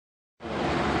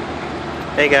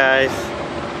Hey guys,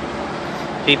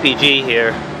 GPG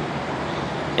here,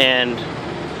 and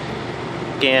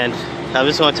I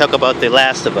just want to talk about The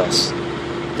Last of Us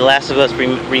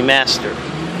Remastered.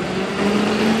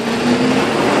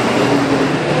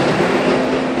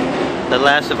 The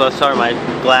Last of Us, sorry, my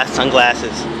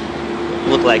sunglasses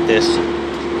look like this.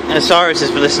 And sorry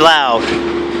it's loud,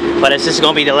 but it's just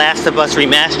going to be The Last of Us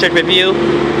Remastered review.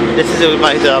 This is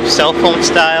my cell phone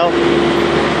style.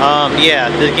 Yeah,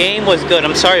 the game was good.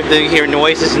 I'm sorry if you hear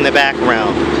noises in the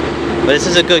background, but this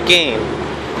is a good game.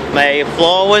 My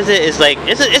flaw with it is like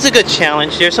it's a good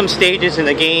challenge. There's some stages in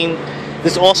the game.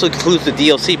 This also includes the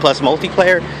DLC plus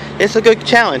multiplayer. It's a good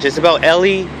challenge. It's about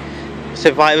Ellie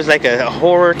survives like a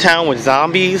horror town with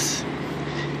zombies.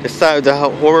 The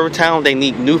horror town, they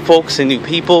need new folks and new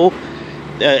people.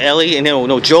 Ellie and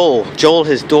Joel,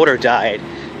 his daughter died.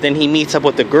 Then he meets up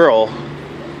with the girl.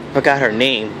 Forgot her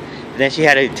name. Then she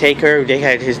had to take her.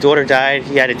 His daughter died.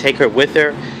 He had to take her with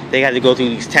her. They had to go through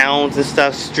these towns and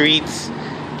stuff, streets,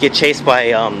 get chased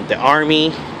by the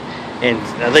army, and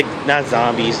like not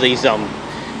zombies, these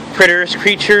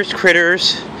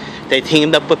creatures. They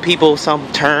teamed up with people. Some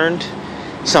turned,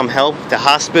 some helped the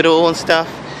hospital and stuff.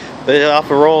 But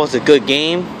overall, it's a good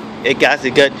game. It got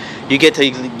the good. You get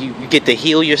to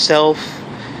heal yourself.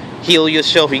 You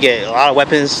get a lot of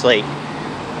weapons like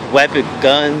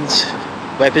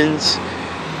weapons,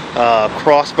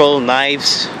 crossbow,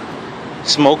 knives,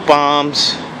 smoke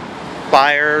bombs,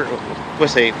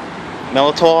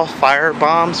 Molotov fire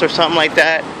bombs or something like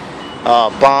that.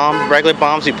 Regular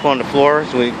bombs you put on the floor.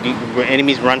 So when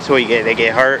enemies run to it, they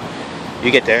get hurt.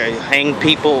 You get to hang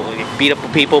people, beat up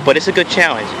people, but it's a good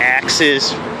challenge.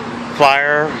 Axes,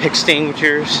 fire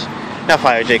extinguishers, not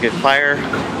fire, Jacob.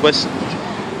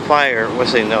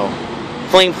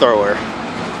 Flamethrower.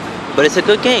 But it's a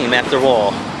good game after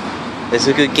all. It's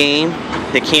a good game.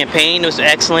 The campaign was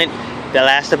excellent. The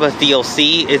Last of Us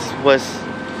DLC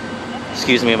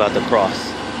excuse me about the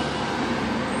cross.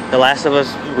 The Last of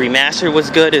Us Remastered was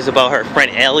good. It's about her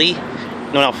friend Ellie.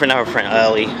 Not her friend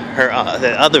Ellie.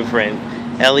 The other friend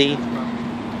Ellie.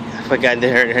 I forgot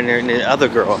the other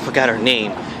girl. I forgot her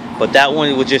name. But that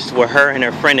one was just with her and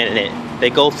her friend in it. They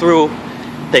go through.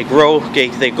 They go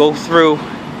through.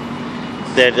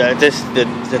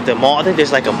 The mall. I think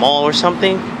there's like a mall or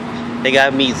something. They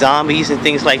gotta meet zombies and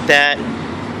things like that.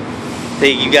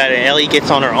 Ellie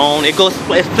gets on her own. It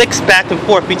flicks back and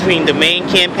forth between the main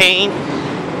campaign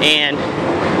and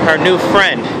her new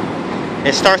friend.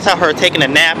 It starts out her taking a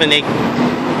nap and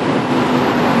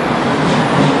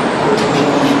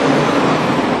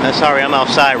I'm sorry, I'm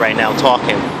outside right now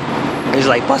talking. There's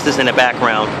like buses in the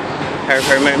background. Her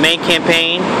main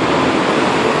campaign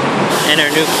and her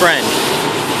new friend.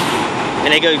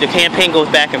 And the campaign goes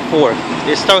back and forth.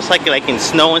 It starts like in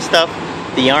snow and stuff.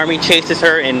 The army chases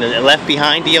her in the Left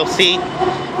Behind DLC.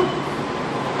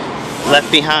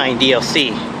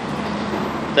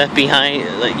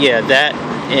 That,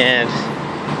 and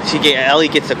Ellie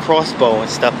gets a crossbow and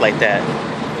stuff like that.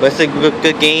 But it's a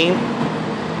good game.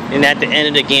 And at the end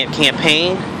of the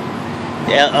campaign,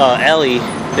 Ellie,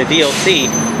 the DLC.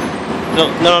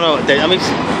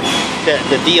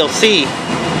 The DLC.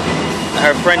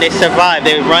 Her friend, they survived.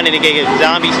 They were running to get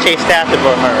zombies chased after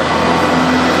her.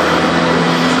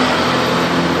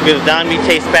 Because zombies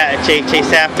chased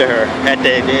after her at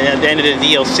the end of the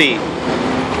DLC.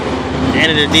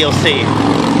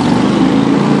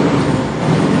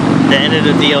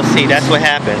 That's what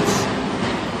happens.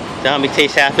 Zombies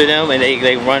chase after them and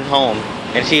they run home.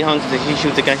 And she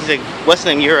shoots a gun. She's like, "What's the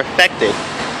name? You're affected."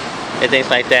 And things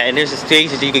like that. And there's a stage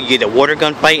that you can get a water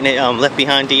gun fight in Left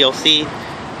Behind DLC.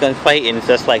 Gunfight, and it's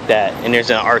just like that. And there's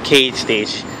an arcade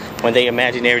stage when they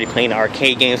imaginarily playing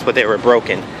arcade games, but they were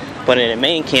broken. But in the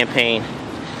main campaign,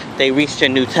 they reached a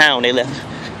new town. They left.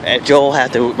 Joel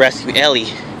had to rescue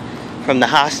Ellie from the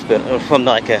hospital, from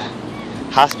like a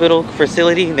hospital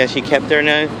facility that she kept her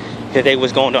in, because they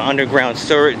was going to underground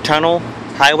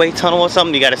highway tunnel or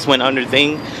something. You got to swim under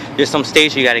thing. There's some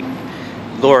stage you got to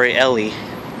lure Ellie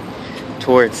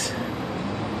towards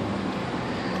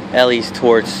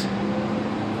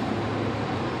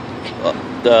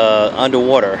the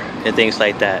underwater and things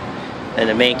like that in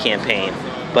the main campaign.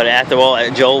 But after all,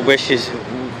 Joel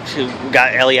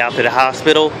got Ellie out to the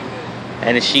hospital,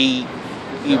 and he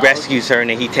rescues her, and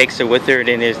then he takes her with her. And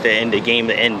then there's the end of the game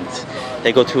that ends.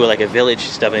 They go to like a village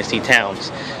and stuff and see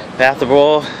towns. But after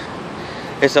all,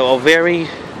 it's a very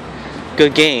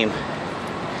good game.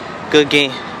 Good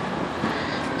game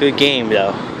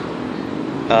though.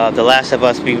 The Last of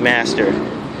Us Remastered.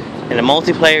 And the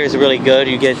multiplayer is really good.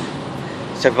 You get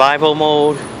survival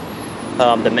mode,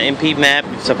 The MP map,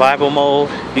 survival mode.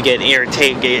 You get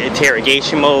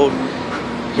interrogation mode,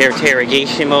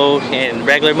 and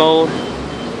regular mode.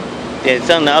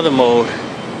 It's on the other mode,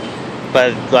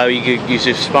 but you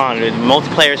should spawn. The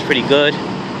multiplayer is pretty good.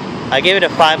 I give it a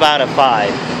 5 out of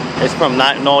 5. It's from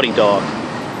Naughty Dog.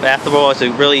 But after all, it's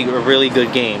a really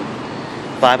good game.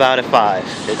 5 out of 5.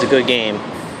 It's a good game.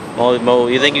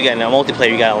 You think you got in a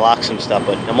multiplayer, you gotta unlock some stuff,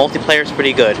 but the multiplayer is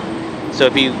pretty good. So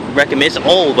if you recommend, it's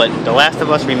old, but The Last of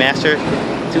Us Remastered,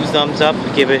 2 thumbs up.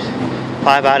 Give it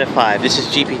 5 out of 5. This is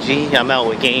GPG. I'm out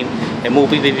with game and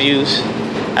movie reviews.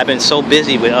 I've been so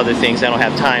busy with other things I don't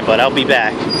have time, but I'll be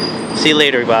back. See you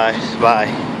later, guys.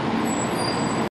 Bye.